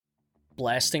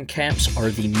Blasting caps are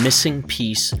the missing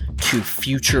piece to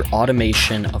future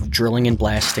automation of drilling and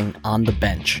blasting on the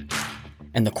bench.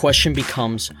 And the question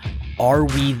becomes, are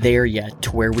we there yet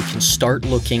to where we can start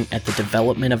looking at the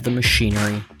development of the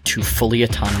machinery to fully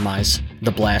autonomize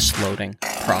the blast loading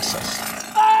process?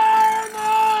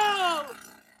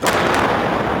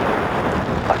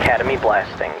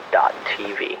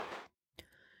 AcademyBlasting.tv.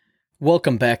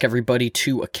 Welcome back, everybody,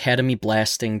 to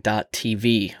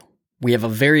AcademyBlasting.tv. We have a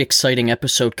very exciting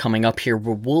episode coming up here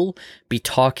where we'll be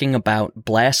talking about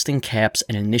blasting caps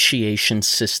and initiation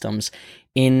systems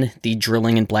in the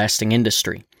drilling and blasting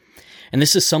industry. And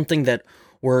this is something that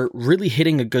we're really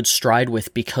hitting a good stride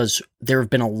with because there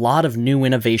have been a lot of new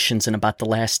innovations in about the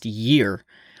last year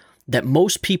that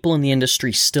most people in the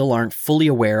industry still aren't fully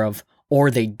aware of, or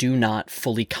they do not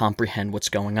fully comprehend what's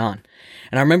going on.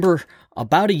 And I remember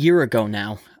about a year ago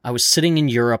now, I was sitting in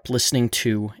Europe listening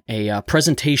to a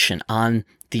presentation on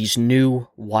these new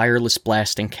wireless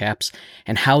blasting caps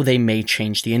and how they may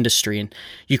change the industry. And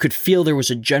you could feel there was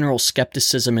a general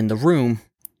skepticism in the room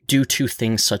due to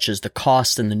things such as the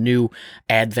cost and the new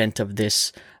advent of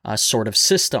this sort of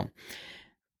system.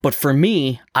 But for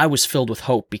me, I was filled with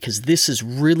hope because this is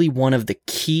really one of the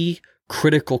key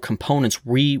critical components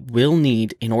we will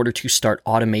need in order to start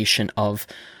automation of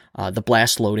the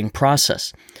blast loading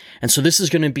process. And so this is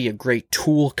going to be a great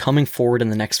tool coming forward in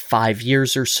the next 5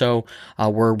 years or so,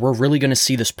 where we're really going to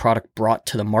see this product brought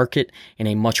to the market in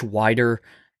a much wider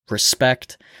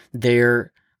respect. The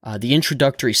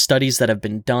introductory studies that have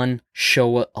been done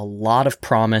show a lot of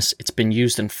promise. It's been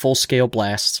used in full-scale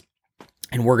blasts,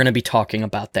 and we're going to be talking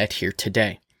about that here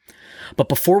today. But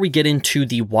before we get into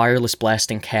the wireless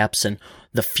blasting caps and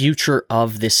the future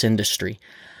of this industry,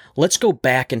 let's go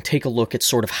back and take a look at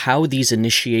sort of how these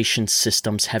initiation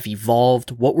systems have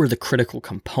evolved, what were the critical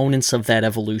components of that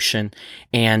evolution,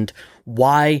 and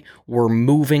why we're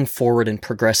moving forward and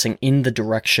progressing in the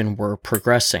direction we're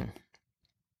progressing.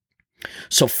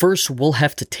 So first, we'll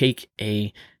have to take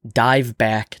a dive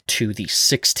back to the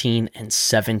 16 and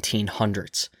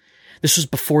 1700s. This was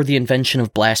before the invention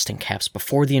of blasting caps,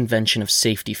 before the invention of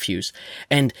safety fuse.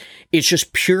 And it's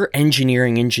just pure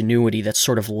engineering ingenuity that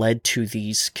sort of led to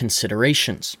these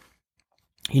considerations.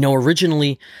 You know,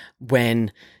 originally,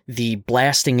 when the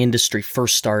blasting industry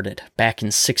first started, back in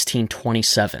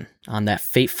 1627, on that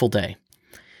fateful day,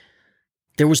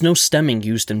 there was no stemming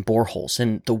used in boreholes.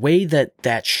 And the way that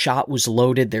that shot was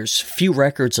loaded, there's few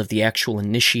records of the actual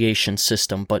initiation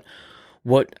system, but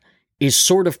what is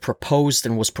sort of proposed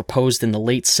and was proposed in the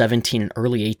late 17 and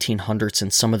early 1800s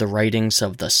in some of the writings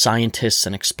of the scientists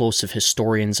and explosive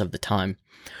historians of the time,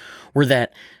 were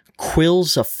that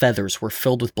quills of feathers were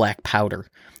filled with black powder,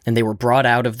 and they were brought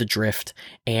out of the drift,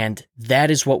 and that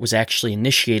is what was actually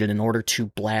initiated in order to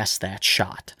blast that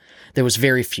shot. There was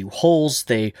very few holes,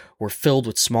 they were filled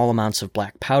with small amounts of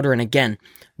black powder, and again,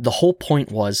 the whole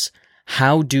point was,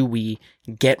 how do we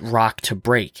get rock to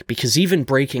break? Because even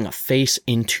breaking a face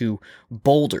into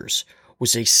boulders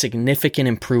was a significant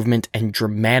improvement and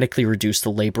dramatically reduced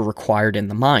the labor required in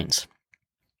the mines.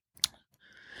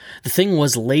 The thing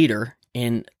was, later,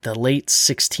 in the late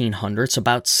 1600s,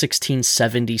 about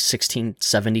 1670,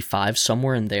 1675,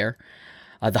 somewhere in there,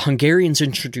 the Hungarians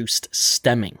introduced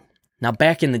stemming. Now,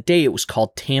 back in the day, it was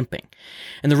called tamping.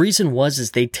 And the reason is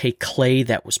they'd take clay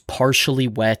that was partially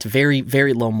wet, very,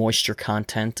 very low moisture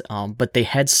content, but they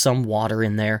had some water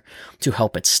in there to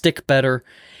help it stick better.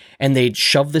 And they'd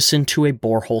shove this into a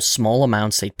borehole, small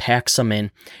amounts, they'd pack some in,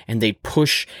 and they'd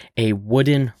push a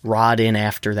wooden rod in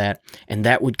after that, and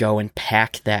that would go and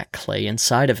pack that clay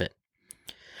inside of it.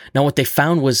 Now, what they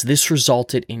found was this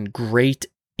resulted in great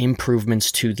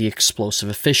improvements to the explosive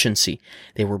efficiency.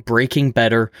 They were breaking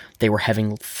better, they were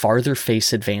having farther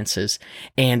face advances,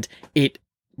 and it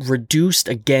reduced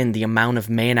again the amount of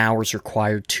man hours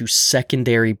required to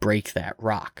secondary break that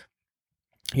rock.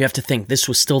 You have to think, this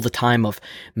was still the time of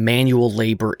manual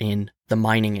labor in the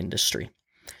mining industry.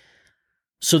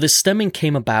 So this stemming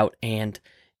came about, and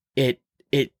it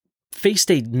faced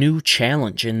a new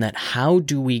challenge in that how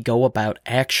do we go about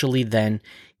actually then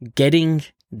getting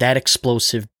that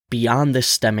explosive beyond this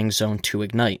stemming zone to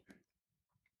ignite?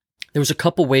 There was a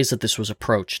couple ways that this was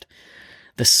approached.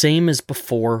 The same as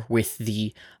before with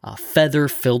the feather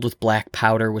filled with black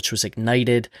powder, which was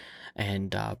ignited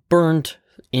and burned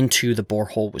into the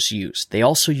borehole was used. They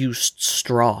also used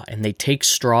straw, and they'd take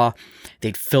straw,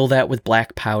 they'd fill that with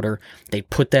black powder, they'd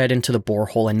put that into the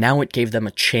borehole, and now it gave them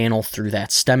a channel through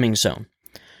that stemming zone.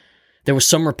 There was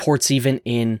some reports even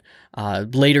in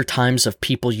later times of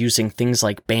people using things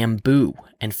like bamboo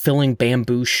and filling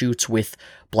bamboo shoots with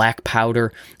black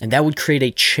powder, and that would create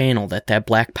a channel that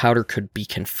black powder could be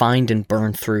confined and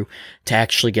burned through to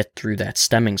actually get through that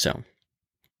stemming zone.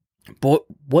 But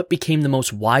what became the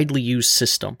most widely used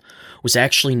system was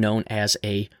actually known as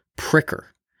a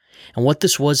pricker. And what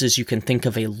this was is you can think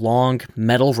of a long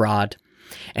metal rod,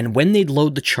 and when they'd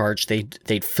load the charge,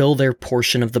 they'd fill their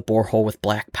portion of the borehole with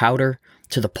black powder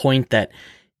to the point that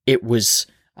it was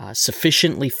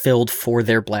sufficiently filled for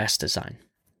their blast design.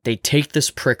 They'd take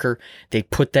this pricker, they'd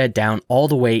put that down all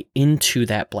the way into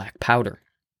that black powder.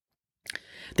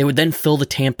 They would then fill the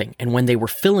tamping, and when they were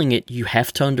filling it, you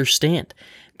have to understand,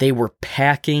 they were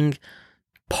packing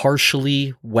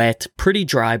partially wet, pretty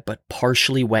dry, but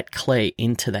partially wet clay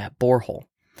into that borehole.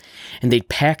 And they'd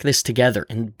pack this together,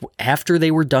 and after they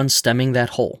were done stemming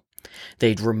that hole,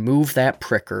 they'd remove that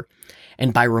pricker,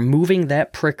 and by removing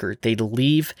that pricker, they'd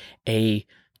leave a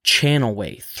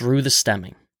channelway through the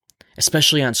stemming.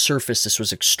 Especially on surface, this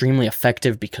was extremely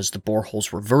effective because the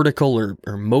boreholes were vertical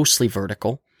or mostly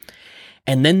vertical.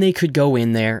 And then they could go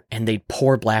in there and they'd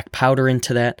pour black powder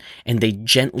into that, and they'd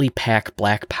gently pack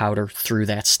black powder through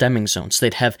that stemming zone. So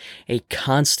they'd have a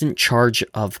constant charge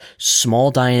of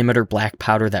small diameter black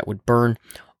powder that would burn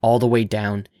all the way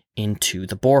down into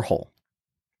the borehole.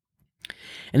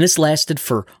 And this lasted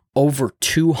for over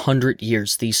 200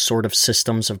 years, these sort of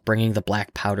systems of bringing the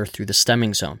black powder through the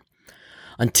stemming zone.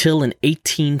 Until in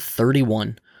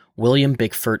 1831, William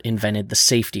Bickford invented the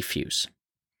safety fuse.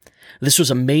 This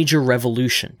was a major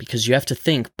revolution because you have to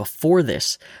think, before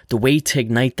this, the way to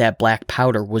ignite that black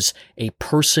powder was a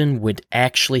person would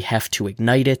actually have to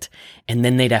ignite it, and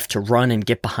then they'd have to run and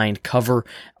get behind cover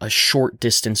a short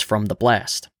distance from the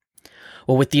blast.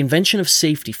 Well, with the invention of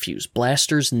safety fuse,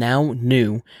 blasters now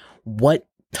knew what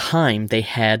time they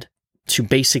had to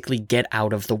basically get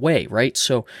out of the way, right?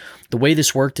 So the way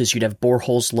this worked is you'd have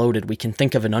boreholes loaded. We can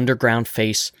think of an underground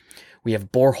face. We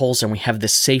have boreholes, and we have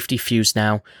this safety fuse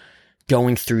now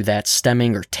going through that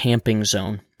stemming or tamping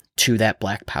zone to that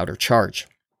black powder charge.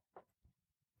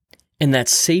 And that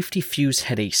safety fuse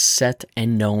had a set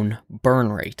and known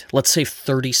burn rate, let's say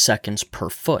 30 seconds per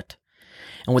foot.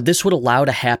 And what this would allow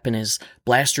to happen is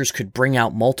blasters could bring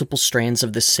out multiple strands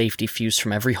of this safety fuse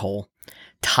from every hole,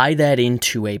 tie that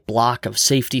into a block of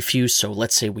safety fuse. So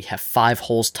let's say we have 5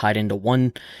 holes tied into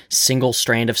one single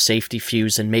strand of safety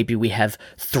fuse, and maybe we have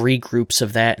 3 groups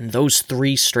of that, and those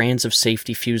 3 strands of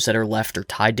safety fuse that are left are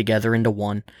tied together into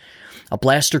one. A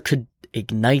blaster could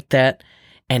ignite that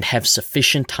and have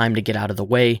sufficient time to get out of the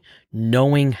way,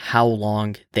 knowing how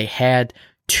long they had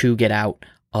to get out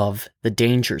of the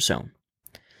danger zone.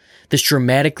 This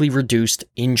dramatically reduced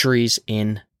injuries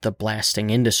in the blasting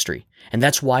industry, and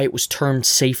that's why it was termed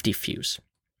safety fuse.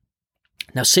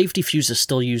 Now, safety fuse is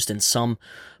still used in some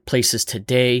places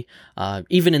today,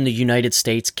 even in the United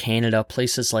States, Canada,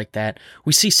 places like that.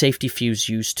 We see safety fuse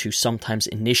used to sometimes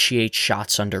initiate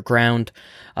shots underground,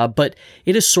 but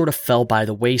it has sort of fell by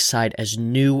the wayside as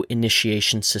new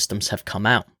initiation systems have come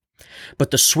out.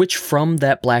 But the switch from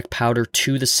that black powder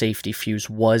to the safety fuse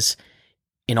was,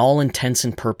 in all intents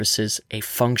and purposes, a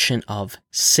function of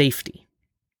safety.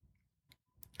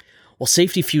 Well,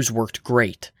 safety fuse worked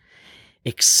great,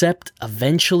 except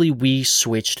eventually we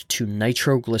switched to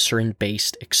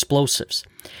nitroglycerin-based explosives.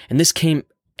 And this came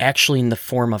actually in the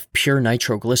form of pure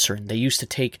nitroglycerin. They used to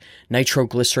take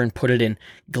nitroglycerin, put it in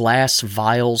glass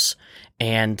vials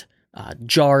and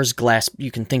jars, glass, you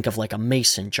can think of like a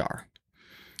mason jar.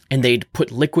 And they'd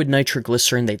put liquid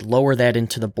nitroglycerin, they'd lower that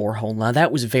into the borehole. Now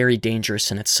that was very dangerous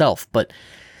in itself, but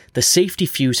the safety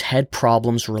fuse had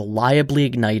problems reliably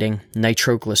igniting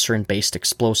nitroglycerin-based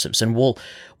explosives. And we'll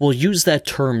use that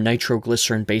term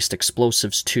nitroglycerin-based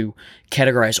explosives to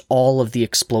categorize all of the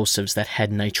explosives that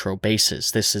had nitro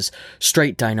bases. This is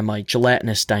straight dynamite,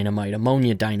 gelatinous dynamite,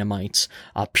 ammonia dynamites,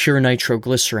 pure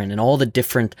nitroglycerin, and all the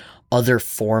different other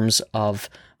forms of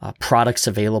products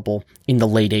available in the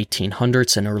late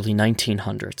 1800s and early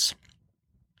 1900s.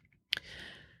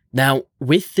 Now,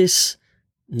 with this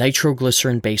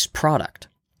nitroglycerin-based product,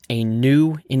 a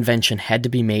new invention had to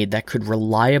be made that could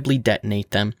reliably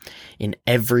detonate them in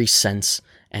every sense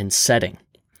and setting.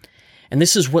 And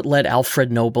this is what led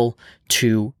Alfred Nobel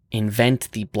to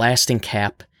invent the blasting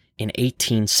cap in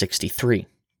 1863.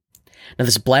 Now,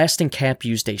 this blasting cap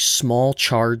used a small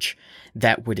charge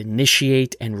that would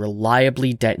initiate and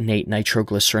reliably detonate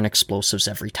nitroglycerin explosives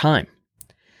every time.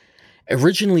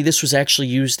 Originally, this was actually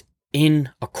used in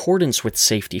accordance with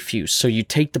safety fuse. So you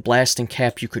take the blasting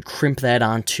cap, you could crimp that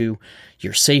onto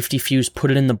your safety fuse,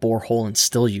 put it in the borehole, and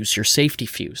still use your safety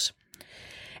fuse.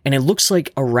 And it looks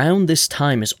like around this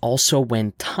time is also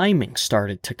when timing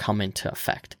started to come into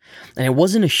effect. And it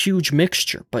wasn't a huge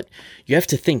mixture, but you have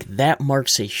to think that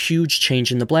marks a huge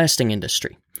change in the blasting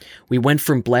industry. We went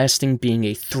from blasting being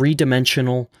a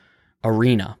three-dimensional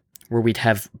arena where we'd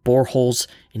have boreholes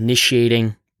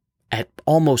initiating at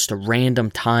almost a random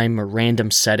time or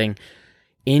random setting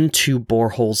into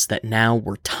boreholes that now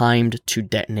were timed to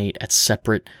detonate at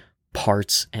separate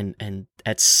parts and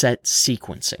at set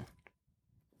sequencing.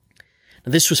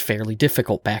 Now, this was fairly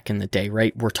difficult back in the day,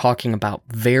 right? We're talking about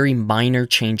very minor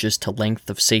changes to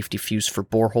length of safety fuse for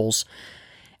boreholes,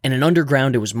 and in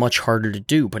underground it was much harder to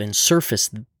do, but in surface,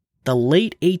 the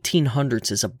late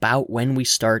 1800s is about when we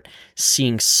start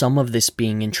seeing some of this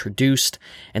being introduced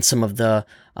and some of the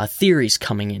theories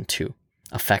coming into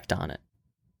effect on it.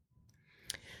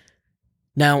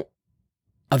 Now,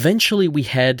 eventually we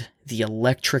had the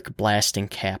electric blasting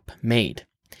cap made.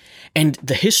 And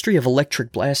the history of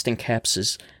electric blasting caps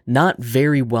is not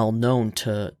very well known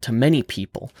to many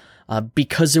people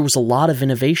because there was a lot of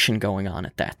innovation going on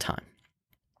at that time.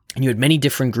 And you had many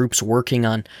different groups working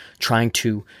on trying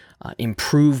to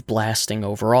improve blasting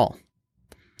overall.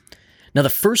 Now, the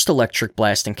first electric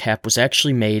blasting cap was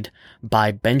actually made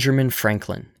by Benjamin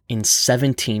Franklin in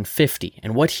 1750.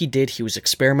 And what he did, he was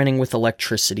experimenting with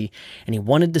electricity, and he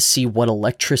wanted to see what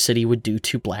electricity would do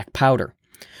to black powder.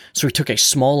 So he took a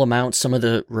small amount, some of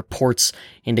the reports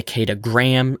indicate a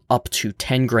gram up to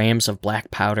 10 grams of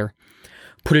black powder,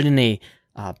 put it in a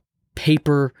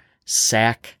paper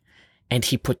sack, and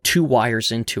he put 2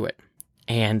 wires into it.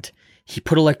 And he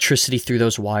put electricity through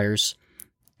those wires,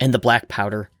 and the black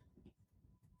powder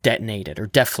detonated or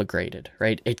deflagrated,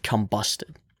 right? It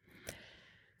combusted.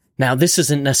 Now, this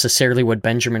isn't necessarily what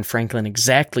Benjamin Franklin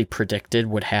exactly predicted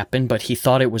would happen, but he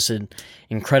thought it was an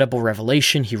incredible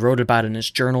revelation. He wrote about it in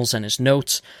his journals and his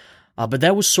notes, but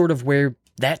that was sort of where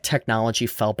that technology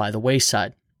fell by the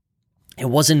wayside. It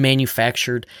wasn't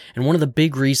manufactured, and one of the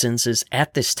big reasons is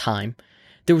at this time,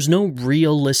 there was no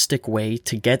realistic way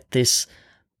to get this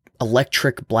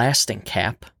electric blasting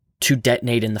cap to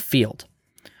detonate in the field.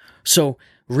 So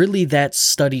really, that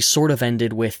study sort of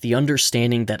ended with the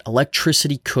understanding that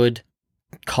electricity could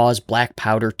cause black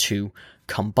powder to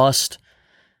combust,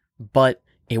 but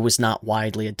it was not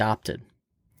widely adopted.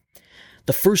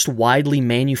 The first widely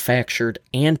manufactured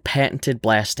and patented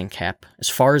blasting cap, as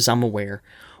far as I'm aware,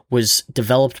 was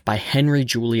developed by Henry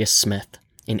Julius Smith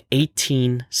in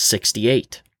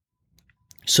 1868.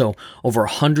 So, over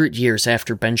 100 years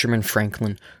after Benjamin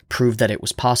Franklin proved that it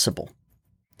was possible.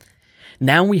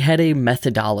 Now we had a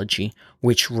methodology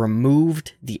which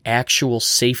removed the actual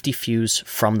safety fuse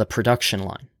from the production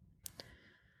line.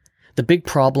 The big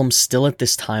problem still at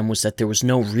this time was that there was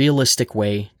no realistic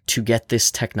way to get this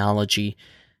technology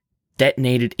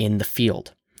detonated in the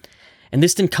field. And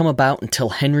this didn't come about until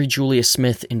Henry Julius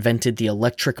Smith invented the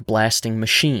electric blasting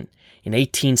machine in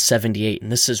 1878.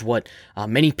 And this is what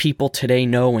many people today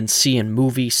know and see in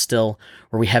movies still,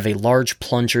 where we have a large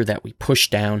plunger that we push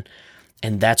down,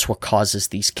 and that's what causes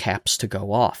these caps to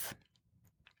go off.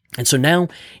 And so now,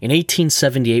 in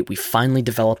 1878, we finally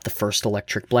developed the first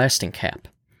electric blasting cap.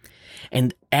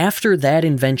 And after that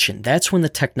invention, that's when the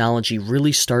technology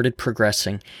really started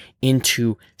progressing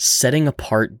into setting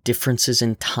apart differences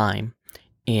in time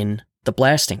in the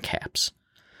blasting caps.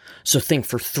 So think,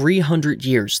 for 300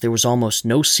 years, there was almost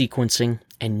no sequencing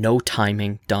and no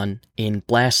timing done in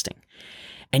blasting.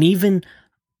 And even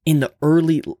in the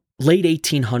late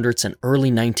 1800s and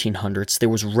early 1900s, there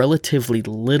was relatively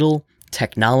little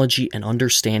technology and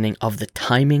understanding of the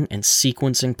timing and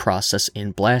sequencing process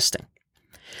in blasting.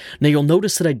 Now, you'll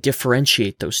notice that I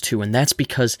differentiate those two, and that's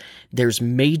because there's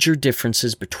major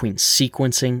differences between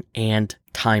sequencing and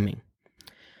timing.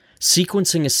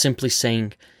 Sequencing is simply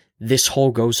saying this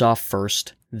hole goes off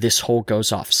first, this hole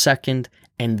goes off second,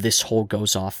 and this hole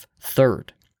goes off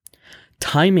third.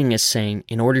 Timing is saying,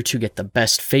 in order to get the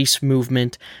best face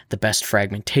movement, the best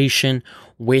fragmentation,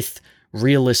 with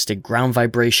realistic ground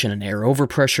vibration and air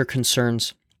overpressure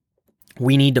concerns,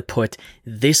 we need to put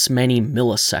this many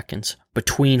milliseconds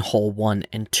between hole 1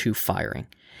 and 2 firing,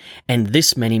 and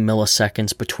this many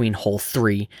milliseconds between hole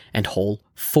 3 and hole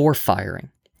 4 firing.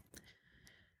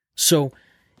 So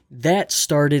that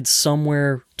started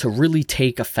somewhere to really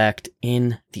take effect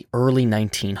in the early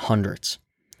 1900s.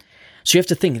 So you have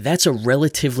to think, that's a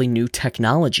relatively new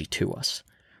technology to us,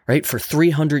 right? For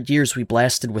 300 years, we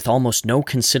blasted with almost no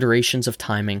considerations of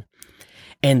timing,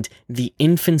 and the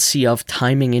infancy of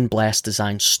timing in blast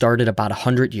design started about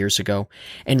 100 years ago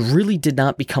and really did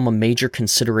not become a major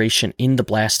consideration in the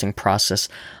blasting process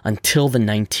until the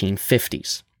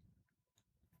 1950s.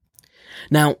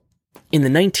 Now, In the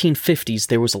 1950s,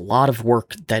 there was a lot of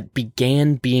work that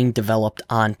began being developed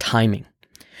on timing.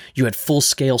 You had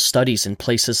full-scale studies in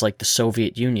places like the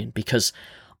Soviet Union because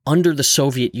under the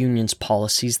Soviet Union's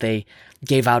policies, they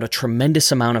gave out a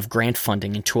tremendous amount of grant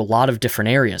funding into a lot of different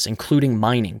areas, including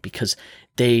mining, because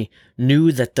they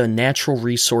knew that the natural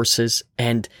resources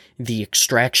and the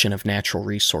extraction of natural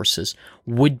resources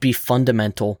would be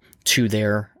fundamental to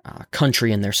their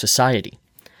country and their society.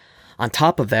 On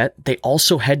top of that, they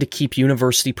also had to keep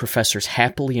university professors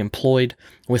happily employed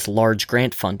with large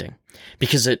grant funding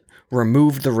because it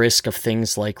removed the risk of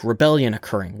things like rebellion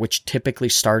occurring, which typically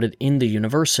started in the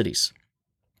universities.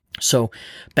 So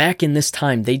back in this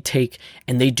time, they'd take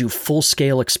and they do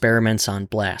full-scale experiments on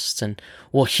blasts. And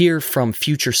we'll hear from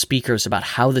future speakers about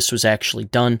how this was actually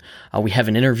done. We have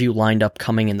an interview lined up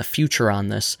coming in the future on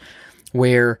this,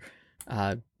 where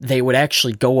they would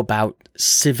actually go about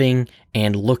sieving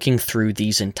and looking through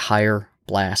these entire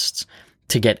blasts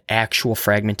to get actual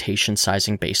fragmentation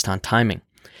sizing based on timing.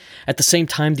 At the same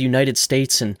time, the United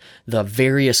States and the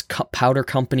various powder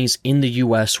companies in the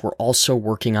U.S. were also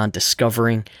working on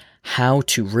discovering how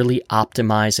to really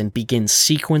optimize and begin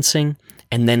sequencing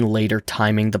and then later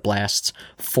timing the blasts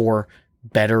for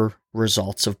better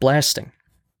results of blasting.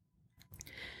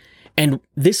 And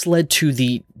this led to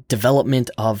the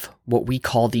development of what we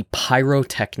call the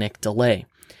pyrotechnic delay.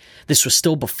 This was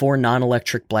still before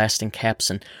non-electric blasting caps,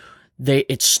 and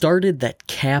it started that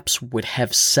caps would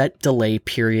have set delay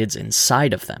periods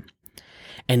inside of them.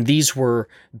 And these were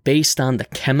based on the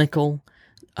chemical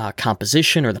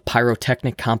composition or the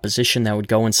pyrotechnic composition that would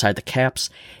go inside the caps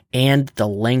and the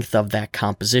length of that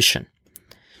composition.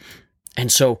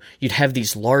 And so you'd have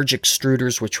these large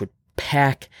extruders which would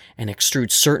pack and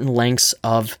extrude certain lengths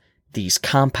of these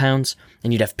compounds,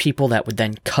 and you'd have people that would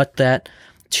then cut that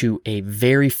to a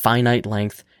very finite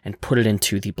length and put it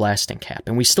into the blasting cap.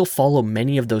 And we still follow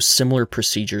many of those similar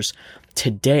procedures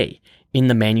today in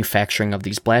the manufacturing of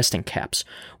these blasting caps,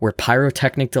 where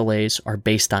pyrotechnic delays are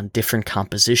based on different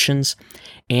compositions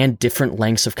and different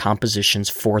lengths of compositions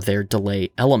for their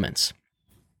delay elements.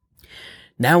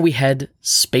 Now we had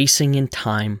spacing in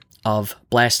time of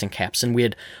blasting caps, and we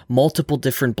had multiple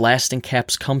different blasting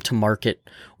caps come to market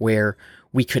where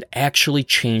we could actually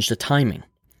change the timing.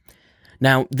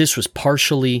 Now, this was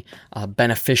partially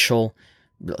beneficial.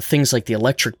 Things like the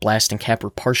electric blasting cap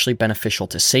were partially beneficial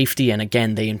to safety, and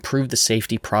again, they improved the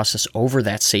safety process over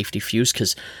that safety fuse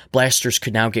because blasters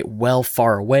could now get well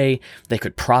far away, they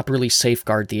could properly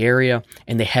safeguard the area,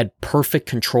 and they had perfect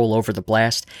control over the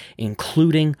blast,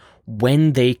 including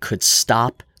when they could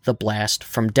stop the blast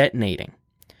from detonating.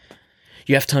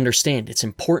 You have to understand, it's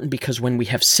important because when we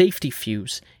have safety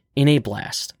fuse in a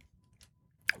blast,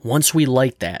 once we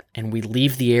light that and we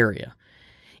leave the area,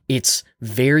 it's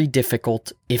very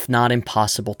difficult, if not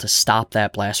impossible, to stop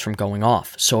that blast from going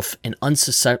off. So if an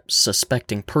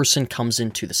unsuspecting person comes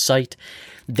into the site,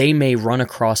 they may run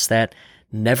across that,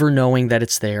 never knowing that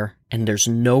it's there, and there's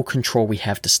no control we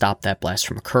have to stop that blast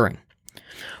from occurring.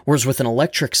 Whereas with an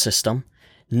electric system,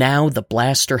 now the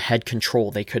blaster had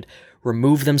control. They could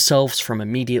remove themselves from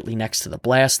immediately next to the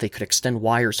blast. They could extend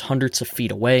wires hundreds of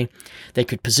feet away. They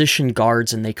could position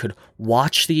guards, and they could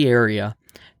watch the area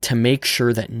to make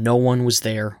sure that no one was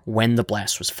there when the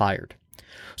blast was fired.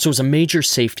 So it was a major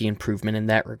safety improvement in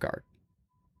that regard.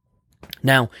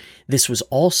 Now, this was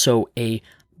also a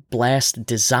blast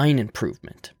design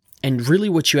improvement. And really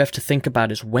what you have to think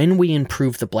about is when we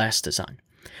improve the blast design,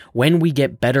 when we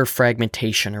get better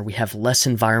fragmentation or we have less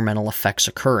environmental effects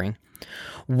occurring,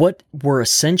 what we're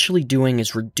essentially doing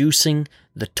is reducing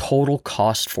the total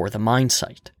cost for the mine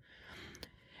site.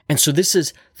 And so this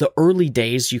is the early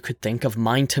days, you could think, of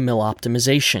mine-to-mill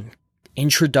optimization,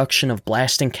 introduction of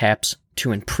blasting caps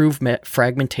to improve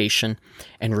fragmentation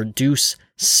and reduce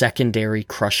secondary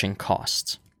crushing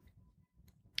costs.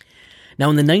 Now,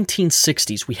 in the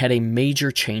 1960s, we had a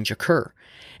major change occur,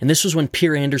 and this was when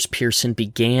Pier Anders Pearson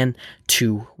began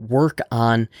to work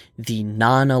on the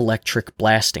non-electric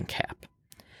blasting cap.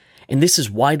 And this is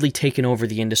widely taken over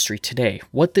the industry today.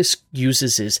 What this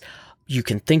uses is, you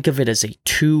can think of it as a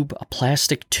tube, a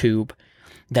plastic tube,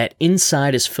 that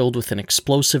inside is filled with an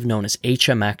explosive known as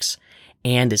HMX,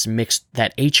 and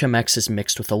that HMX is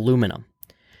mixed with aluminum.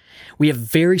 We have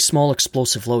very small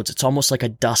explosive loads. It's almost like a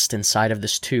dust inside of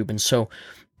this tube. And so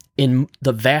in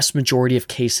the vast majority of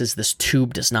cases, this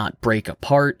tube does not break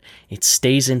apart. It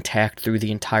stays intact through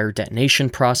the entire detonation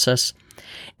process.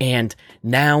 And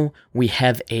now we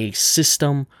have a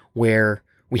system where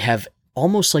we have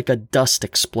almost like a dust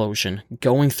explosion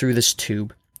going through this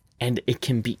tube, and it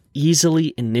can be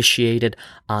easily initiated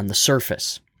on the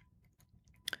surface.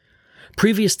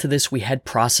 Previous to this, we had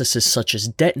processes such as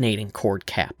detonating cord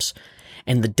caps,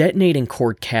 and the detonating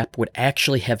cord cap would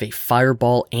actually have a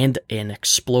fireball and an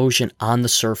explosion on the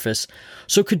surface,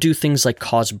 so it could do things like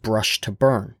cause brush to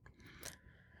burn.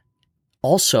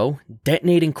 Also,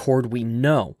 detonating cord, we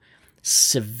know,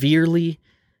 severely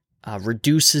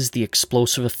reduces the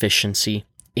explosive efficiency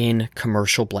in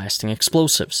commercial blasting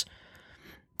explosives.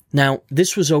 Now,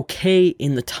 this was okay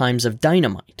in the times of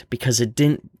dynamite because it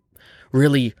didn't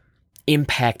really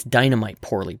impact dynamite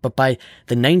poorly, but by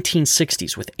the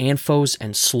 1960s, with ANFOs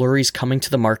and slurries coming to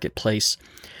the marketplace,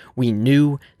 we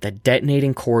knew that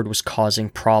detonating cord was causing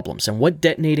problems. And what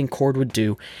detonating cord would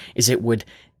do is it would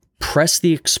press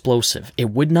the explosive.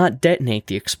 It would not detonate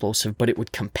the explosive, but it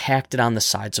would compact it on the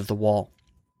sides of the wall.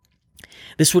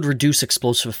 This would reduce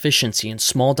explosive efficiency. In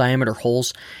small diameter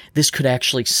holes, this could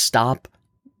actually stop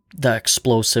the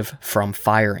explosive from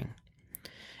firing.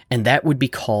 And that would be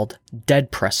called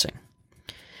dead pressing.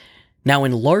 Now,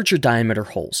 in larger diameter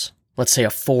holes, let's say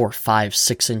a 4, 5,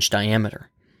 6-inch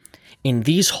diameter, in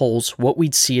these holes, what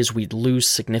we'd see is we'd lose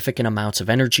significant amounts of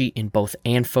energy in both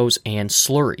ANFOs and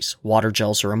slurries, water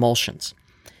gels or emulsions.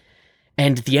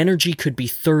 And the energy could be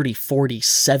 30, 40,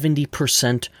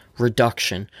 70%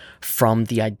 reduction from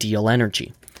the ideal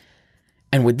energy.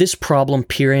 And with this problem,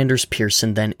 Pier Anders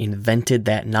Pearson then invented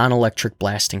that non-electric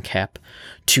blasting cap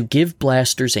to give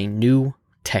blasters a new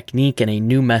technique and a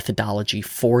new methodology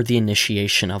for the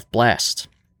initiation of blasts.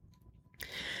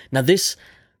 Now, this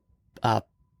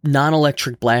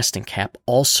non-electric blasting cap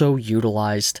also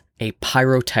utilized a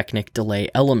pyrotechnic delay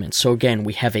element. So again,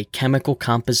 we have a chemical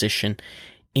composition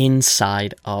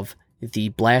inside of the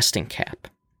blasting cap.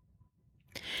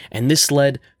 And this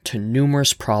led to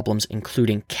numerous problems,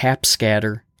 including cap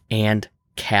scatter and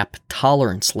cap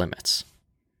tolerance limits.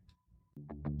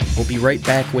 We'll be right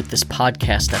back with this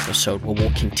podcast episode where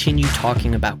we'll continue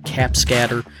talking about cap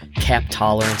scatter, cap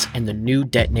tolerance, and the new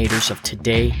detonators of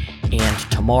today and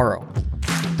tomorrow.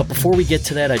 But before we get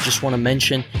to that, I just want to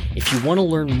mention, if you want to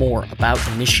learn more about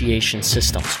initiation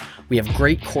systems, we have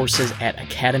great courses at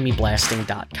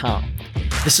academyblasting.com.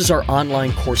 This is our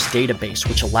online course database,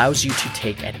 which allows you to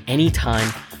take at any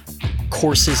time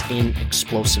courses in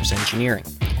explosives engineering.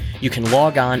 You can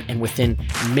log on and within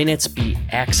minutes be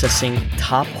accessing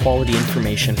top quality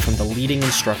information from the leading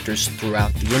instructors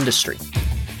throughout the industry.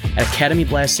 At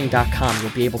academyblasting.com,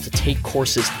 you'll be able to take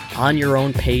courses on your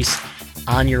own pace,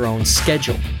 on your own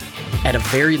schedule, at a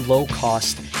very low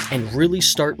cost, and really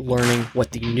start learning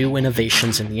what the new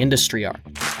innovations in the industry are.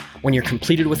 When you're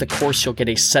completed with a course, you'll get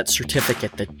a set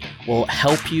certificate that will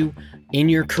help you in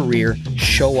your career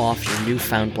show off your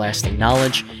newfound blasting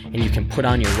knowledge, and you can put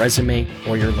on your resume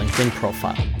or your LinkedIn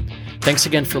profile. Thanks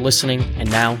again for listening, and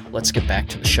now let's get back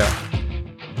to the show.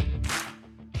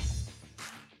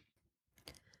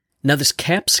 Now, this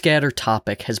cap scatter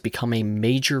topic has become a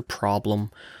major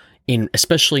problem in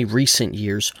especially recent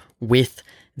years with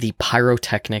the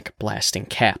pyrotechnic blasting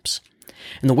caps.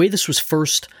 And the way this was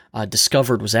first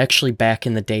discovered was actually back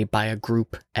in the day by a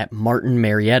group at Martin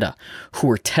Marietta who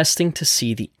were testing to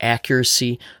see the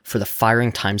accuracy for the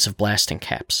firing times of blasting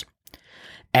caps.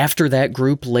 After that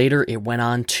group, later it went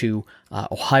on to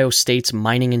Ohio State's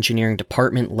Mining Engineering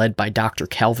Department led by Dr.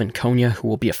 Calvin Konya, who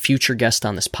will be a future guest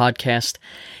on this podcast,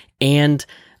 and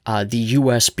the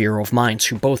U.S. Bureau of Mines,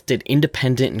 who both did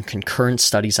independent and concurrent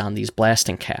studies on these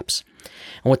blasting caps.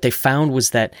 And what they found was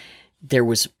that there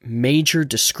was major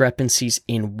discrepancies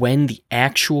in when the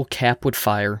actual cap would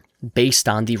fire based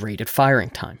on the rated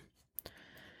firing time.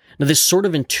 Now, this sort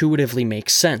of intuitively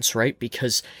makes sense, right?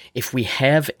 Because if we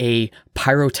have a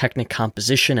pyrotechnic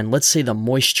composition, and let's say the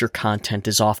moisture content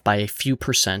is off by a few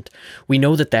percent, we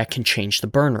know that that can change the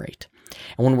burn rate.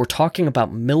 And when we're talking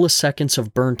about milliseconds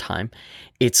of burn time,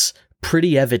 it's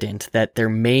pretty evident that there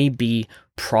may be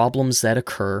problems that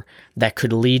occur that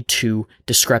could lead to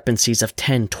discrepancies of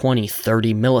 10, 20,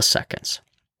 30 milliseconds.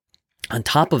 On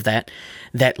top of that,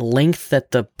 that length that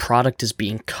the product is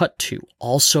being cut to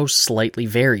also slightly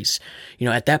varies.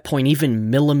 At that point,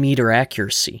 even millimeter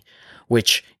accuracy,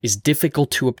 which is difficult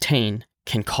to obtain,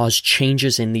 can cause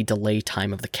changes in the delay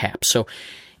time of the cap. So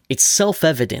it's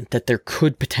self-evident that there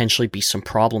could potentially be some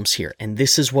problems here, and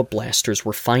this is what blasters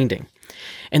were finding.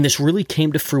 And this really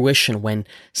came to fruition when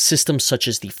systems such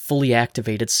as the fully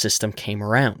activated system came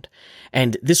around.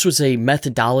 And this was a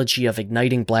methodology of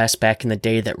igniting blasts back in the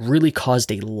day that really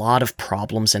caused a lot of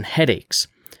problems and headaches.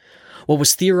 What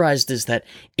was theorized is that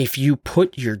if you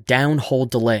put your downhole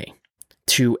delay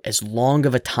to as long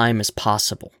of a time as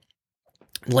possible,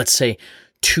 let's say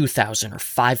 2,000 or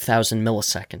 5,000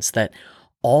 milliseconds, that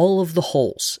all of the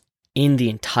holes in the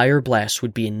entire blast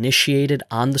would be initiated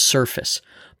on the surface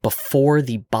before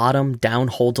the bottom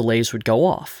downhole delays would go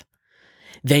off.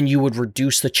 Then you would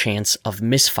reduce the chance of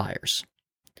misfires.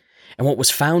 And what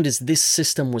was found is this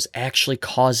system was actually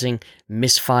causing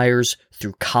misfires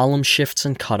through column shifts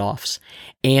and cutoffs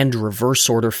and reverse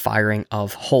order firing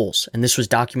of holes. And this was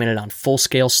documented on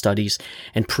full-scale studies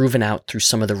and proven out through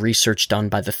some of the research done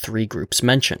by the 3 groups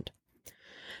mentioned.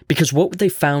 Because what they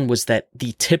found was that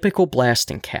the typical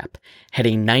blasting cap had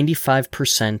a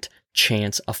 95%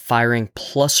 chance of firing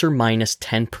plus or minus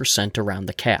 10% around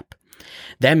the cap.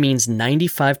 That means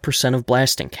 95% of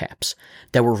blasting caps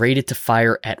that were rated to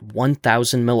fire at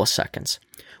 1,000 milliseconds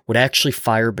would actually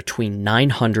fire between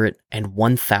 900 and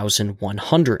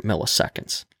 1,100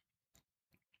 milliseconds.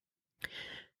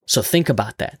 So think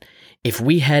about that. If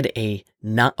we had a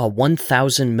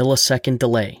 1,000 millisecond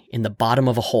delay in the bottom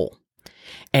of a hole,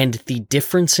 and the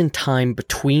difference in time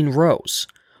between rows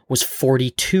was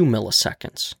 42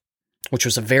 milliseconds, which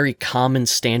was a very common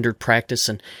standard practice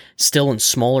and still in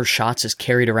smaller shots is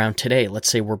carried around today. Let's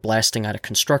say we're blasting out a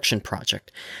construction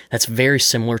project. That's very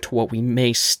similar to what we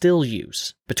may still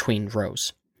use between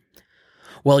rows.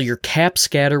 Well, your cap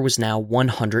scatter was now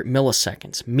 100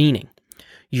 milliseconds, meaning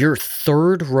your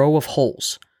third row of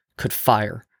holes could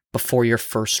fire before your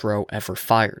first row ever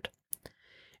fired.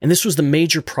 And this was the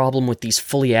major problem with these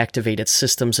fully activated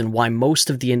systems and why most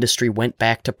of the industry went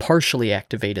back to partially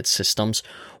activated systems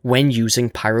when using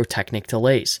pyrotechnic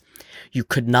delays. You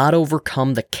could not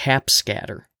overcome the cap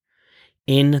scatter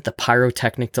in the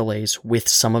pyrotechnic delays with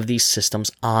some of these systems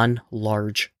on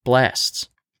large blasts.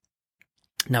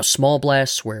 Now, small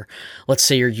blasts where, let's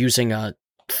say you're using a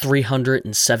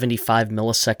 375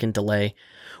 millisecond delay,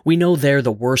 we know there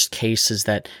the worst case is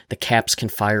that the caps can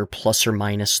fire plus or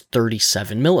minus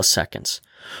 37 milliseconds.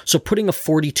 So putting a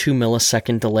 42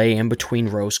 millisecond delay in between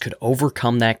rows could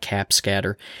overcome that cap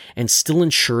scatter and still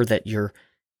ensure that your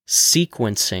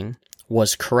sequencing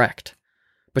was correct,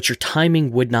 but your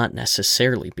timing would not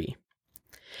necessarily be.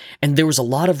 And there was a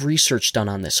lot of research done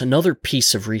on this. Another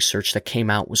piece of research that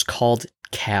came out was called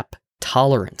cap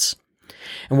tolerance.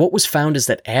 And what was found is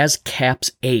that as caps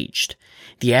aged,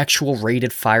 the actual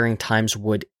rated firing times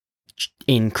would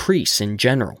increase in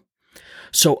general.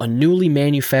 So a newly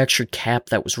manufactured cap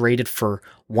that was rated for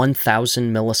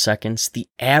 1,000 milliseconds, the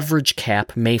average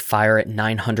cap may fire at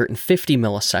 950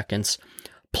 milliseconds,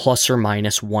 plus or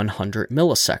minus 100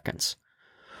 milliseconds.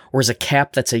 Whereas a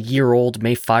cap that's a year old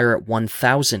may fire at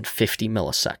 1,050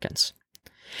 milliseconds.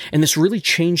 And this really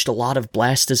changed a lot of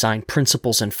blast design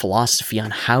principles and philosophy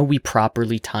on how we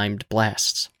properly timed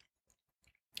blasts.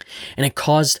 And it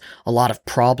caused a lot of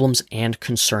problems and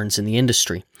concerns in the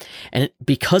industry. And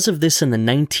because of this, in the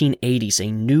 1980s,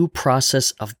 a new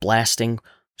process of blasting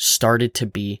started to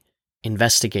be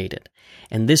investigated.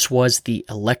 And this was the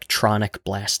electronic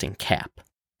blasting cap.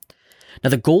 Now,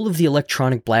 the goal of the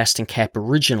electronic blasting cap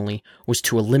originally was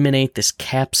to eliminate this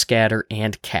cap scatter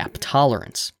and cap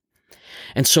tolerance.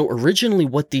 And so originally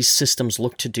what these systems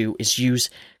looked to do is use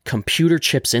computer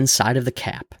chips inside of the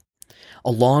cap,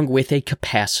 along with a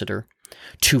capacitor,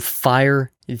 to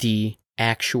fire the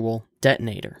actual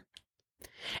detonator.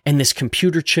 And this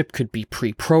computer chip could be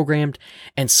pre-programmed,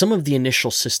 and some of the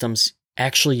initial systems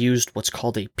actually used what's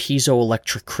called a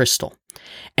piezoelectric crystal.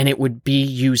 And it would be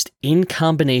used in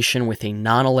combination with a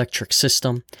non-electric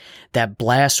system. That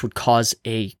blast would cause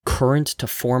a current to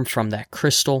form from that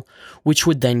crystal, which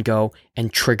would then go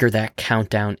and trigger that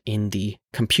countdown in the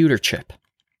computer chip.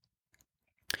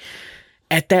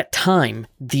 At that time,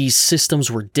 these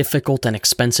systems were difficult and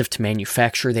expensive to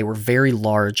manufacture. They were very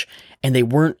large, and they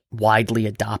weren't widely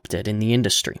adopted in the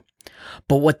industry.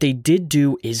 But what they did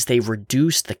do is they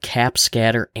reduced the cap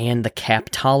scatter and the cap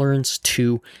tolerance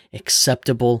to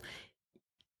acceptable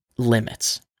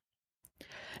limits.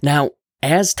 Now,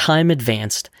 as time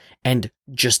advanced, and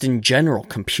just in general,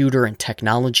 computer and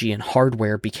technology and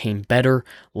hardware became better,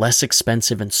 less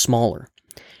expensive, and smaller,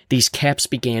 these caps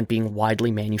began being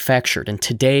widely manufactured. And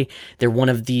today, they're one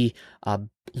of the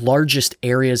largest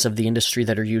areas of the industry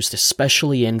that are used,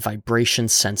 especially in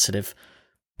vibration-sensitive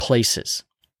places.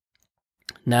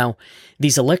 Now,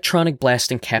 these electronic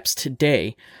blasting caps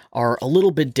today are a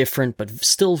little bit different, but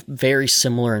still very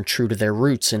similar and true to their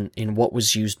roots in what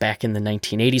was used back in the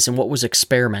 1980s and what was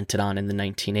experimented on in the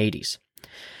 1980s.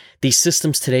 These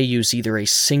systems today use either a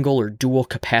single or dual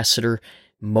capacitor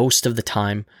most of the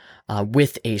time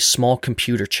with a small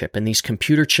computer chip, and these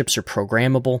computer chips are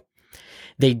programmable.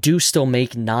 They do still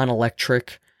make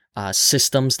non-electric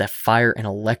systems that fire an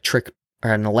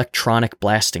electronic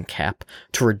blasting cap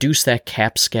to reduce that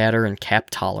cap scatter and cap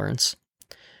tolerance.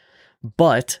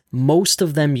 But most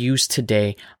of them used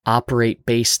today operate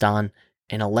based on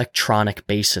an electronic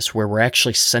basis where we're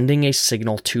actually sending a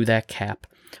signal to that cap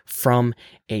from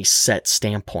a set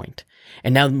standpoint.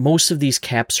 And now most of these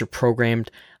caps are programmed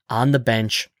on the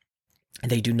bench.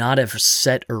 They do not have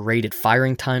set or rated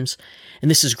firing times.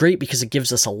 And this is great because it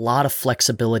gives us a lot of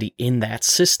flexibility in that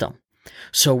system.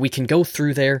 So we can go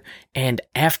through there, and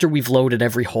after we've loaded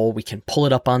every hole, we can pull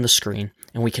it up on the screen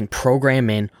and we can program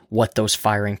in what those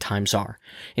firing times are.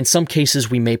 In some cases,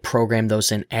 we may program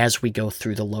those in as we go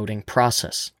through the loading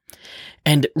process.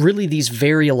 And really, these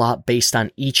vary a lot based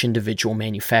on each individual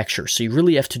manufacturer. So you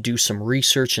really have to do some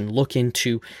research and look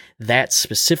into that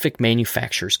specific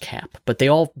manufacturer's cap. But they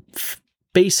all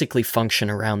basically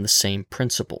function around the same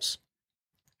principles.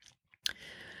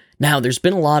 Now, there's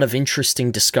been a lot of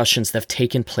interesting discussions that have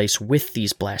taken place with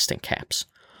these blasting caps.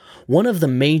 One of the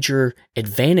major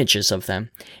advantages of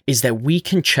them is that we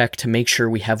can check to make sure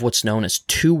we have what's known as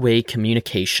two-way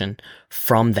communication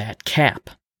from that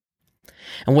cap.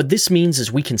 And what this means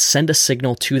is we can send a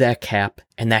signal to that cap,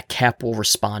 and that cap will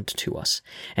respond to us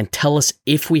and tell us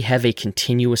if we have a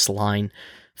continuous line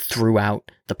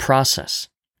throughout the process.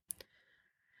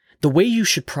 The way you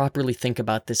should properly think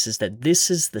about this is that this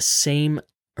is the same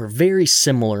or very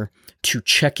similar to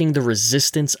checking the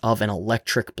resistance of an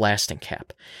electric blasting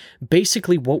cap.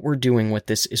 Basically, what we're doing with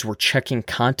this is we're checking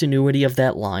continuity of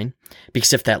that line,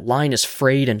 because if that line is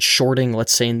frayed and shorting,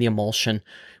 let's say in the emulsion,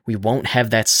 we won't have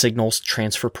that signal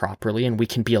transfer properly, and we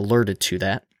can be alerted to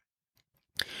that.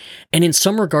 And in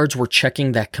some regards, we're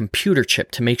checking that computer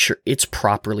chip to make sure it's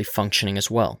properly functioning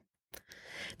as well.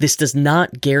 This does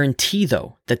not guarantee,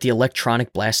 though, that the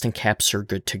electronic blasting caps are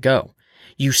good to go.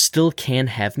 You still can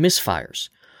have misfires.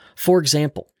 For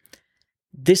example,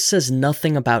 this says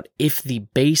nothing about if the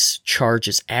base charge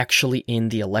is actually in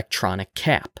the electronic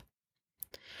cap.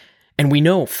 And we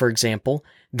know, for example,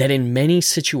 that in many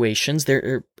situations,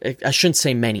 in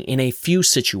a few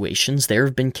situations, there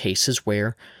have been cases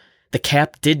where the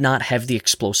cap did not have the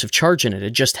explosive charge in it.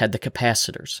 It just had the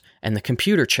capacitors and the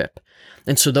computer chip.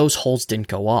 And so those holes didn't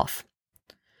go off.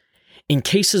 In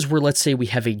cases where, let's say, we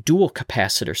have a dual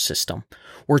capacitor system,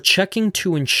 we're checking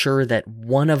to ensure that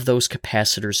one of those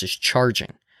capacitors is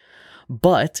charging.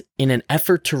 But in an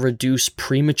effort to reduce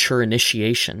premature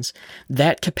initiations,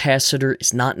 that capacitor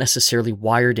is not necessarily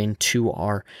wired into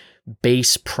our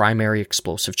base primary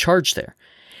explosive charge there.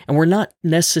 And we're not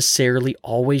necessarily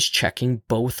always checking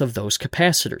both of those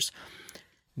capacitors.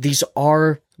 These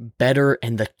are better,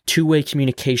 and the two-way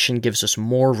communication gives us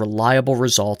more reliable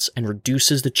results and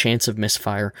reduces the chance of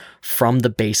misfire from the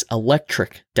base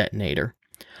electric detonator.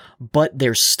 But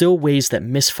there's still ways that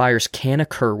misfires can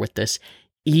occur with this,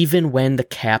 even when the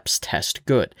caps test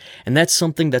good. And that's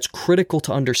something that's critical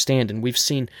to understand, and we've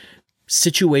seen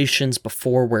situations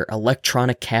before where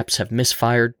electronic caps have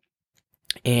misfired,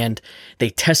 and they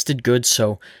tested good,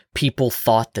 so people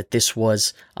thought that this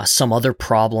was some other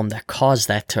problem that caused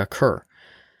that to occur,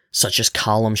 such as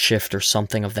column shift or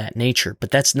something of that nature.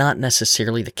 But that's not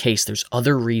necessarily the case. There's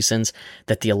other reasons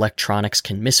that the electronics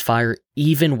can misfire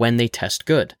even when they test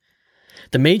good.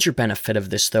 The major benefit of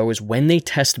this, though, is when they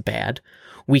test bad,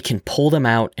 we can pull them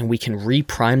out and we can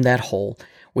reprime that hole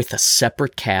with a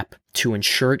separate cap to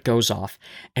ensure it goes off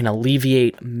and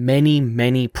alleviate many,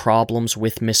 many problems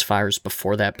with misfires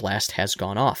before that blast has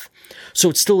gone off. So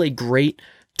it's still a great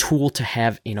tool to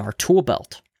have in our tool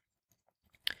belt.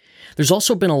 There's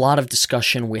also been a lot of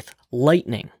discussion with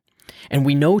lightning. And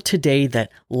we know today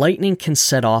that lightning can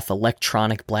set off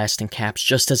electronic blasting caps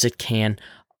just as it can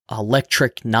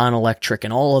electric, non-electric,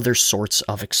 and all other sorts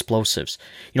of explosives.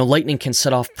 Lightning can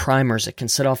set off primers, it can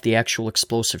set off the actual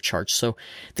explosive charge, so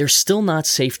they're still not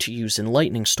safe to use in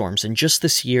lightning storms. And just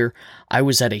this year, I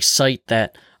was at a site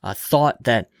that thought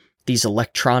that these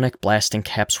electronic blasting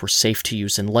caps were safe to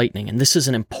use in lightning, and this is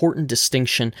an important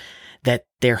distinction, that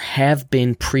there have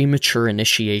been premature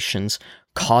initiations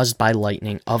caused by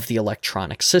lightning of the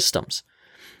electronic systems.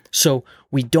 So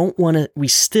we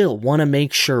still want to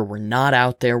make sure we're not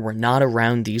out there, we're not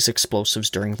around these explosives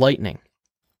during lightning.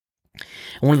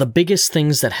 And one of the biggest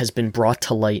things that has been brought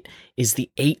to light is the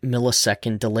 8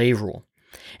 millisecond delay rule.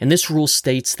 And this rule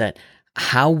states that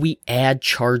how we add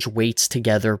charge weights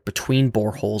together between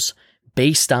boreholes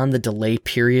based on the delay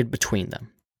period between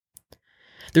them.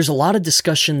 There's a lot of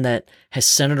discussion that has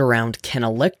centered around, can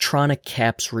electronic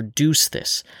caps reduce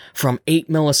this from 8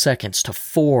 milliseconds to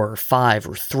 4 or 5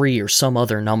 or 3 or some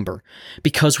other number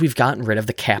because we've gotten rid of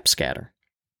the cap scatter?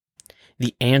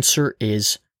 The answer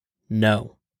is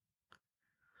no.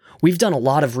 We've done a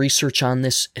lot of research on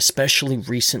this, especially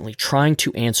recently, trying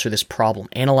to answer this problem,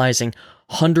 analyzing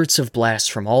hundreds of blasts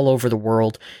from all over the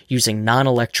world using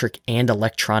non-electric and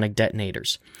electronic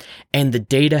detonators. And the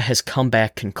data has come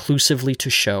back conclusively to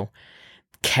show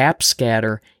cap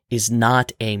scatter is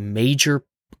not a major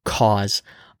cause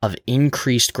of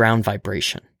increased ground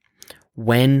vibration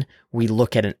when we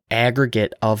look at an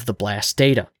aggregate of the blast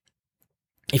data.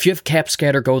 If you have cap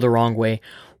scatter go the wrong way,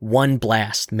 one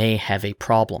blast may have a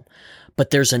problem, but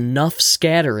there's enough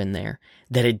scatter in there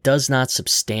that it does not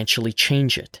substantially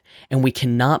change it. And we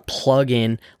cannot plug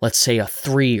in, let's say, a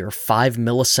 3 or 5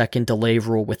 millisecond delay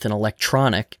rule with an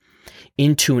electronic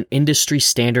into an industry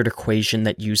standard equation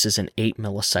that uses an 8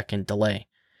 millisecond delay.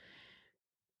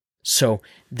 So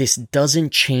this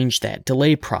doesn't change that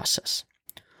delay process.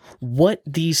 What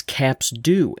these caps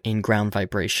do in ground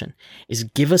vibration is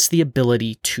give us the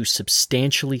ability to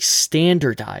substantially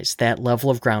standardize that level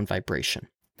of ground vibration.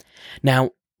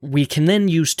 Now, we can then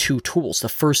use two tools. The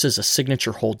first is a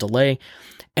signature hold delay,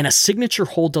 and a signature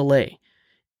hold delay,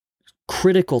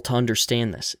 critical to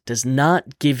understand this, does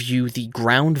not give you the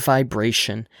ground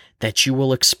vibration that you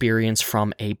will experience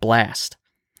from a blast,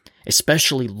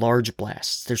 especially large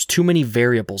blasts. There's too many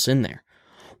variables in there.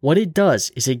 What it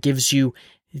does is it gives you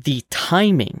the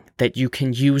timing that you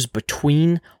can use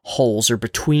between holes or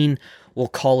between, we'll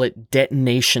call it,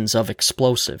 detonations of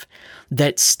explosive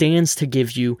that stands to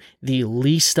give you the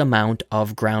least amount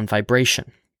of ground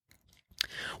vibration.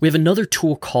 We have another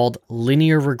tool called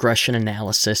linear regression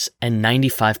analysis and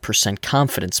 95%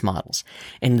 confidence models,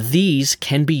 and these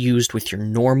can be used with your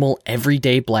normal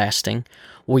everyday blasting.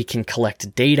 We can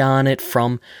collect data on it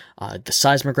from the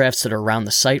seismographs that are around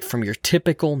the site from your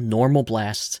typical normal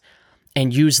blasts,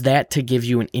 and use that to give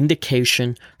you an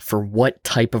indication for what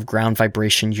type of ground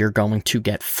vibration you're going to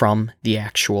get from the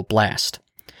actual blast.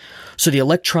 So the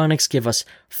electronics give us,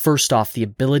 first off, the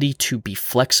ability to be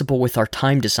flexible with our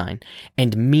time design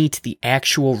and meet the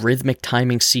actual rhythmic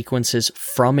timing sequences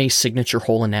from a signature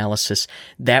hole analysis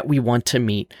that we want to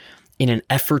meet in an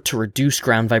effort to reduce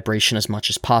ground vibration as much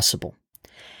as possible.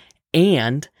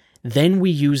 And then we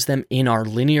use them in our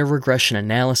linear regression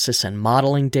analysis and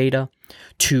modeling data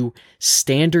to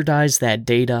standardize that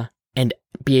data and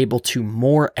be able to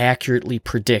more accurately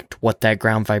predict what that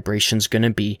ground vibration is going to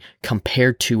be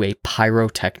compared to a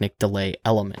pyrotechnic delay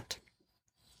element.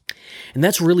 And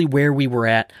that's really where we were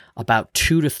at about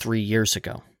 2 to 3 years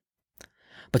ago.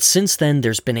 But since then,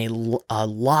 there's been a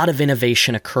lot of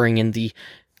innovation occurring in the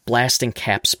blasting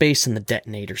cap space and the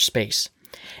detonator space.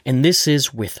 And this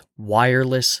is with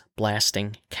wireless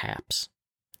blasting caps.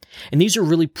 And these are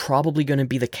really probably going to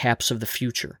be the caps of the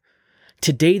future.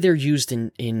 Today, they're used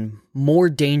in more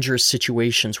dangerous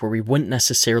situations where we wouldn't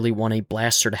necessarily want a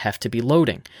blaster to have to be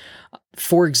loading.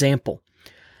 For example,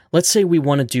 let's say we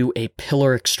want to do a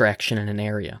pillar extraction in an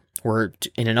area, or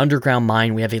in an underground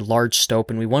mine, we have a large stope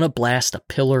and we want to blast a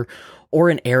pillar or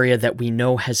an area that we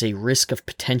know has a risk of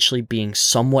potentially being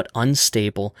somewhat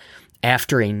unstable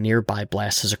after a nearby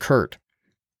blast has occurred.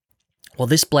 Well,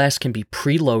 this blast can be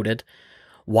preloaded.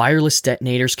 Wireless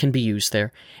detonators can be used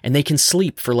there, and they can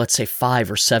sleep for, let's say,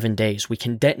 5 or 7 days. We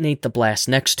can detonate the blast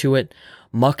next to it,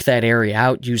 muck that area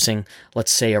out using,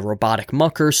 let's say, a robotic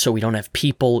mucker so we don't have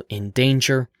people in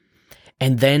danger,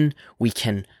 and then we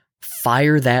can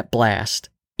fire that blast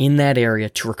in that area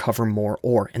to recover more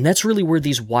ore. And that's really where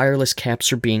these wireless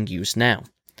caps are being used now.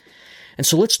 And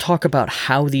so let's talk about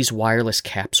how these wireless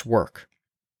caps work.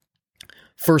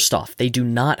 First off, they do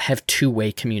not have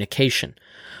two-way communication.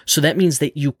 So that means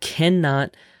that you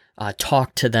cannot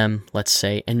talk to them, let's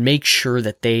say, and make sure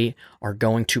that they are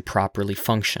going to properly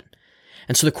function.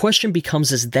 And so the question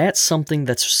becomes, is that something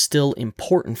that's still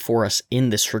important for us in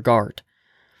this regard?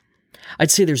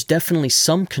 I'd say there's definitely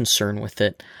some concern with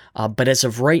it, but as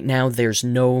of right now, there's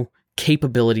no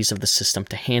capabilities of the system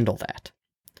to handle that.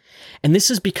 And this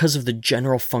is because of the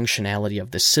general functionality of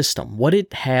the system. What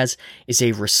it has is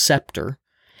a receptor,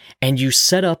 and you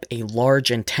set up a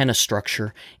large antenna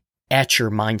structure at your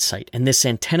mine site. And this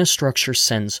antenna structure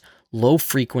sends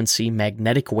low-frequency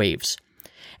magnetic waves.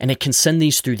 And it can send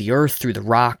these through the earth, through the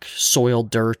rock, soil,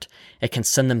 dirt. It can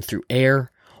send them through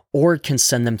air, or it can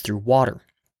send them through water.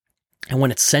 And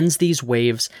when it sends these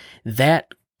waves, the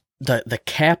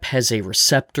cap has a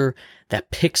receptor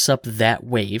that picks up that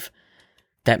wave,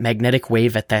 that magnetic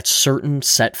wave at that certain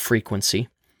set frequency,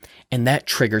 and that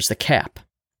triggers the cap.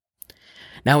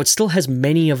 Now, it still has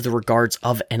many of the regards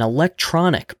of an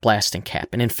electronic blasting cap,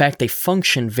 and in fact, they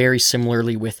function very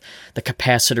similarly with the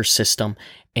capacitor system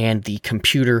and the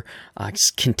computer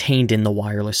contained in the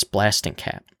wireless blasting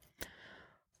cap.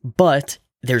 But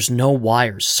there's no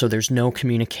wires, so there's no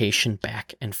communication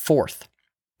back and forth.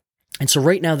 And so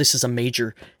right now, this is a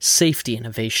major safety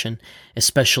innovation,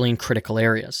 especially in critical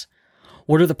areas.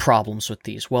 What are the problems with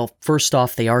these? Well, first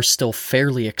off, they are still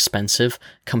fairly expensive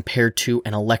compared to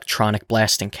an electronic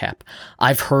blasting cap.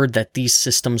 I've heard that these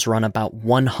systems run about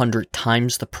 100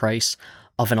 times the price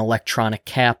of an electronic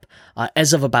cap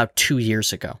as of about 2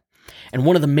 years ago. And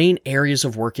one of the main areas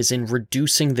of work is in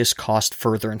reducing this cost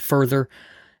further and further.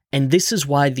 And this is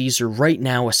why these are right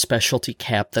now a specialty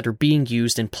cap that are being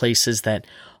used in places that,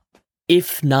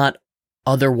 if not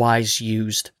otherwise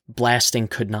used, blasting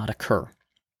could not occur.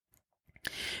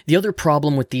 The other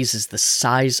problem with these is the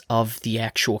size of the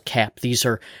actual cap. These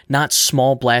are not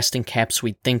small blasting caps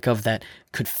we'd think of that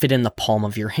could fit in the palm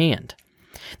of your hand.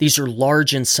 These are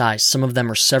large in size. Some of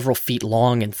them are several feet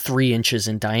long and 3 inches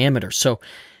in diameter. So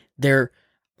they're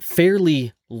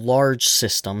fairly large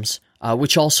systems,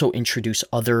 which also introduce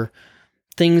other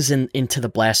things into the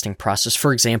blasting process.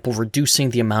 For example,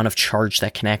 reducing the amount of charge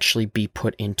that can actually be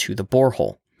put into the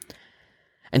borehole.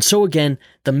 And so again,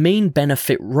 the main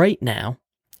benefit right now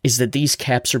is that these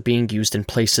caps are being used in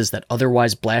places that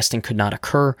otherwise blasting could not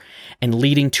occur and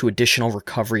leading to additional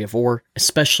recovery of ore,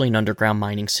 especially in underground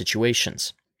mining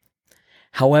situations.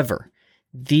 However,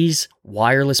 these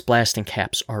wireless blasting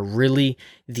caps are really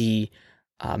the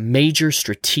major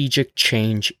strategic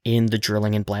change in the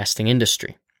drilling and blasting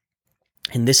industry.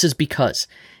 And this is because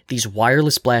these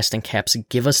wireless blasting caps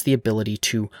give us the ability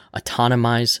to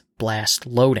autonomize blast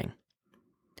loading.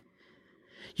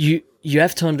 You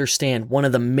have to understand, one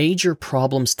of the major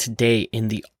problems today in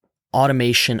the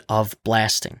automation of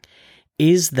blasting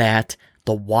is that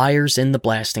the wires in the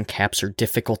blasting caps are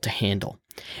difficult to handle.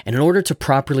 And in order to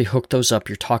properly hook those up,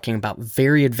 you're talking about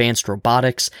very advanced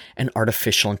robotics and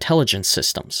artificial intelligence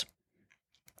systems.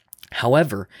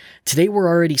 However, today we're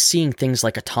already seeing things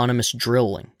like autonomous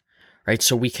drilling, right?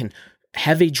 So we can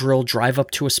have a drill drive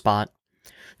up to a spot,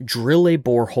 drill a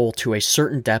borehole to a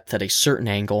certain depth at a certain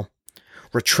angle,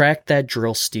 retract that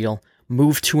drill steel,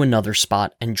 move to another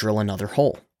spot, and drill another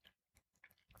hole.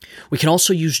 We can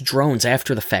also use drones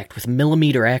after the fact with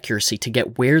millimeter accuracy to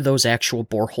get where those actual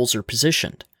boreholes are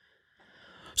positioned.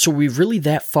 So we're really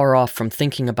that far off from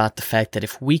thinking about the fact that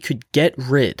if we could get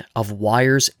rid of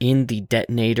wires in the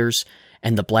detonators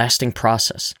and the blasting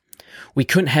process, we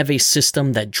couldn't have a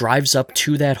system that drives up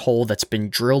to that hole that's been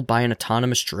drilled by an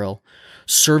autonomous drill,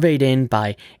 surveyed in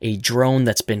by a drone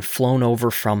that's been flown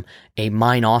over from a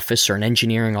mine office or an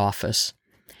engineering office,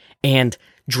 and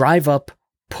drive up,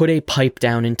 put a pipe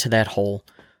down into that hole,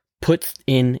 put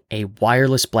in a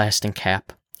wireless blasting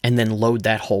cap, and then load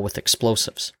that hole with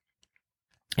explosives,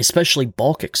 especially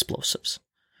bulk explosives.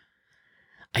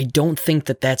 I don't think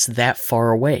that that's that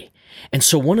far away. And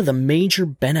so one of the major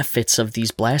benefits of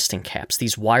these blasting caps,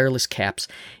 these wireless caps,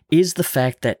 is the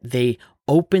fact that they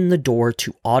open the door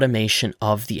to automation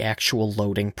of the actual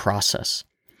loading process.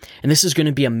 And this is going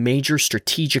to be a major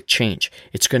strategic change.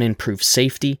 It's going to improve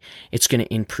safety. It's going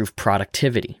to improve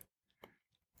productivity.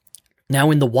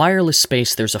 Now, in the wireless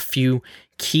space, there's a few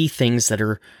key things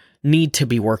that need to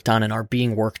be worked on and are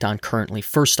being worked on currently.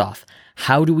 First off,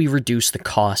 how do we reduce the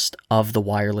cost of the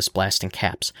wireless blasting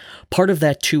caps? Part of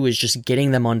that, too, is just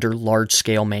getting them under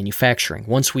large-scale manufacturing.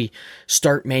 Once we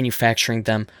start manufacturing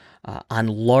them on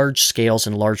large scales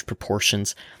and large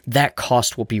proportions, that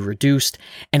cost will be reduced.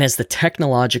 And as the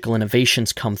technological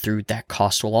innovations come through, that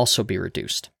cost will also be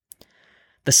reduced.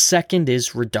 The second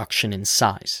is reduction in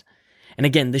size. And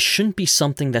again, this shouldn't be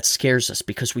something that scares us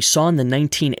because we saw in the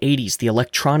 1980s the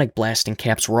electronic blasting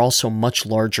caps were also much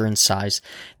larger in size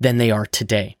than they are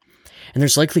today. And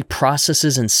there's likely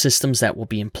processes and systems that will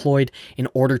be employed in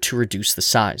order to reduce the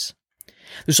size.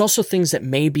 There's also things that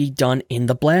may be done in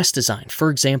the blast design. For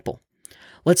example,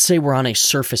 let's say we're on a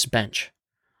surface bench.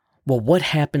 Well, what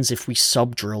happens if we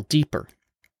subdrill deeper?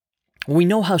 Well, we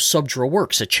know how subdrill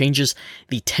works. It changes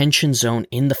the tension zone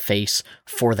in the face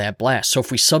for that blast. So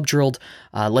if we subdrilled,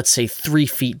 let's say 3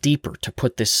 feet deeper to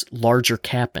put this larger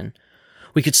cap in,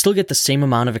 we could still get the same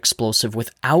amount of explosive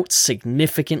without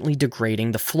significantly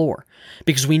degrading the floor.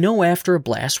 Because we know after a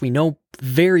blast, we know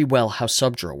very well how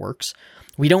subdrill works.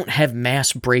 We don't have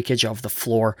mass breakage of the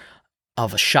floor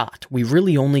of a shot. We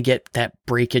really only get that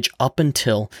breakage up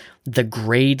until the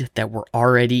grade that we're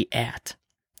already at.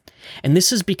 And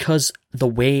this is because the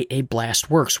way a blast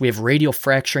works, we have radial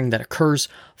fracturing that occurs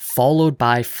followed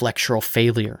by flexural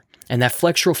failure. And that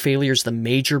flexural failure is the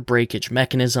major breakage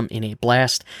mechanism in a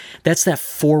blast. That's that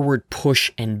forward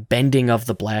push and bending of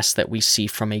the blast that we see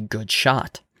from a good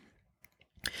shot.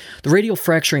 The radial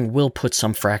fracturing will put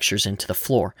some fractures into the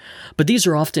floor, but these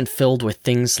are often filled with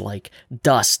things like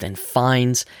dust and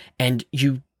fines, and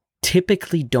you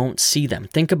typically don't see them.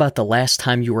 Think about the last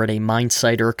time you were at a mine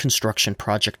site or a construction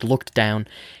project, looked down,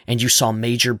 and you saw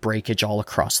major breakage all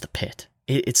across the pit.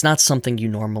 It's not something you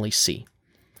normally see.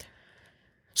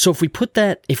 So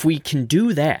if we can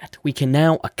do that, we can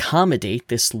now accommodate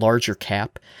this larger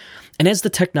cap. And as the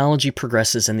technology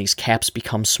progresses and these caps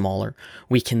become smaller,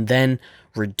 we can then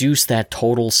reduce that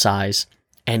total size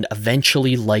and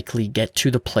eventually likely get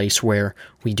to the place where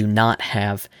we do not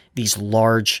have these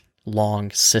large,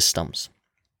 long systems.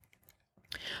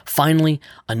 Finally,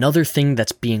 another thing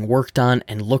that's being worked on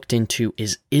and looked into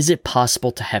is it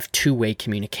possible to have two-way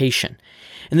communication?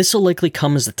 And this will likely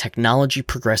come as the technology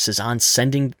progresses on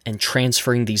sending and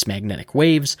transferring these magnetic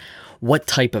waves, what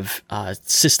type of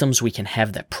systems we can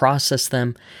have that process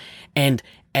them, and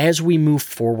as we move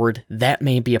forward, that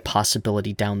may be a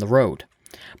possibility down the road.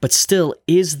 But still,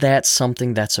 is that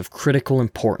something that's of critical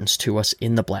importance to us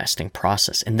in the blasting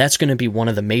process? And that's going to be one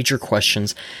of the major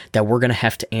questions that we're going to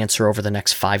have to answer over the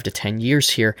next 5 to 10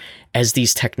 years here as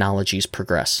these technologies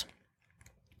progress.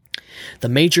 The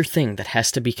major thing that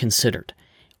has to be considered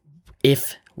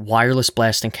if wireless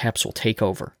blasting caps will take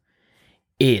over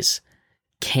is,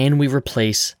 can we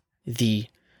replace the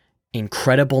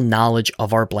incredible knowledge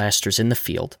of our blasters in the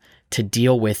field to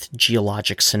deal with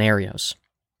geologic scenarios?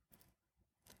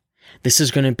 This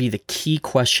is going to be the key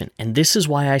question, and this is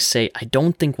why I say I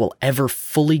don't think we'll ever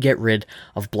fully get rid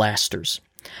of blasters.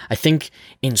 I think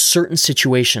in certain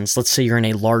situations, let's say you're in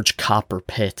a large copper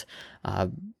pit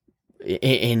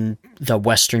in the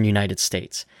western United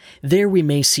States, there we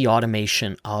may see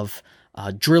automation of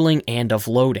drilling and of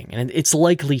loading, and it's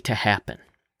likely to happen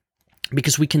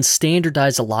because we can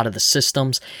standardize a lot of the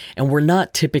systems, and we're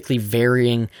not typically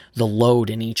varying the load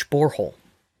in each borehole.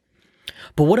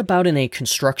 But what about in a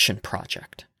construction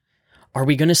project? Are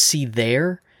we going to see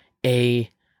there the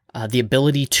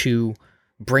ability to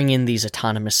bring in these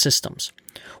autonomous systems?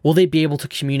 Will they be able to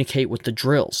communicate with the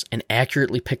drills and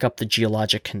accurately pick up the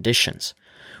geologic conditions?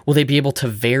 Will they be able to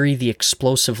vary the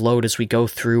explosive load as we go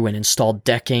through and install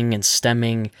decking and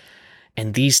stemming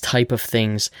and these type of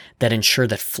things that ensure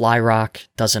that fly rock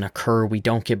doesn't occur, we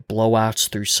don't get blowouts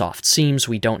through soft seams,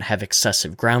 we don't have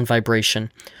excessive ground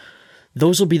vibration?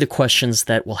 Those will be the questions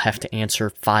that we'll have to answer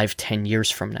 5-10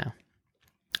 years from now.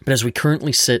 But as we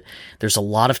currently sit, there's a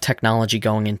lot of technology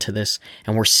going into this,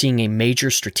 and we're seeing a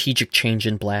major strategic change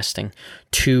in blasting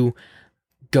to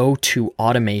go to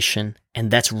automation, and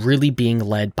that's really being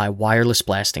led by wireless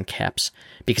blasting caps,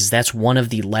 because that's one of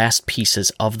the last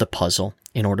pieces of the puzzle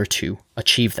in order to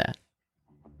achieve that.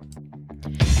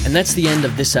 And that's the end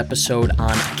of this episode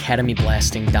on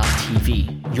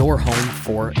academyblasting.tv, your home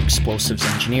for explosives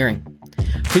engineering.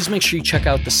 Please make sure you check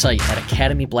out the site at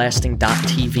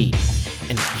academyblasting.tv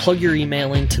and plug your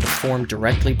email into the form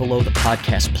directly below the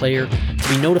podcast player to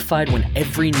be notified when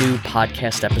every new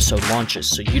podcast episode launches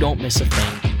so you don't miss a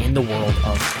thing in the world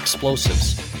of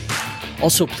explosives.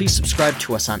 Also, please subscribe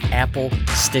to us on Apple,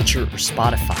 Stitcher, or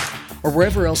Spotify, or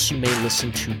wherever else you may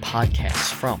listen to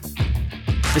podcasts from.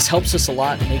 This helps us a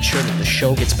lot and makes sure that the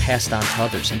show gets passed on to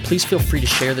others. And please feel free to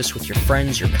share this with your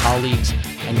friends, your colleagues,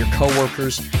 and your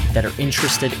coworkers that are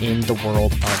interested in the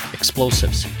world of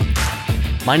explosives.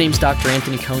 My name's Dr.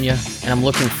 Anthony Konya, and I'm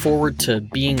looking forward to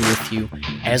being with you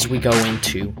as we go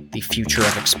into the future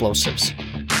of explosives.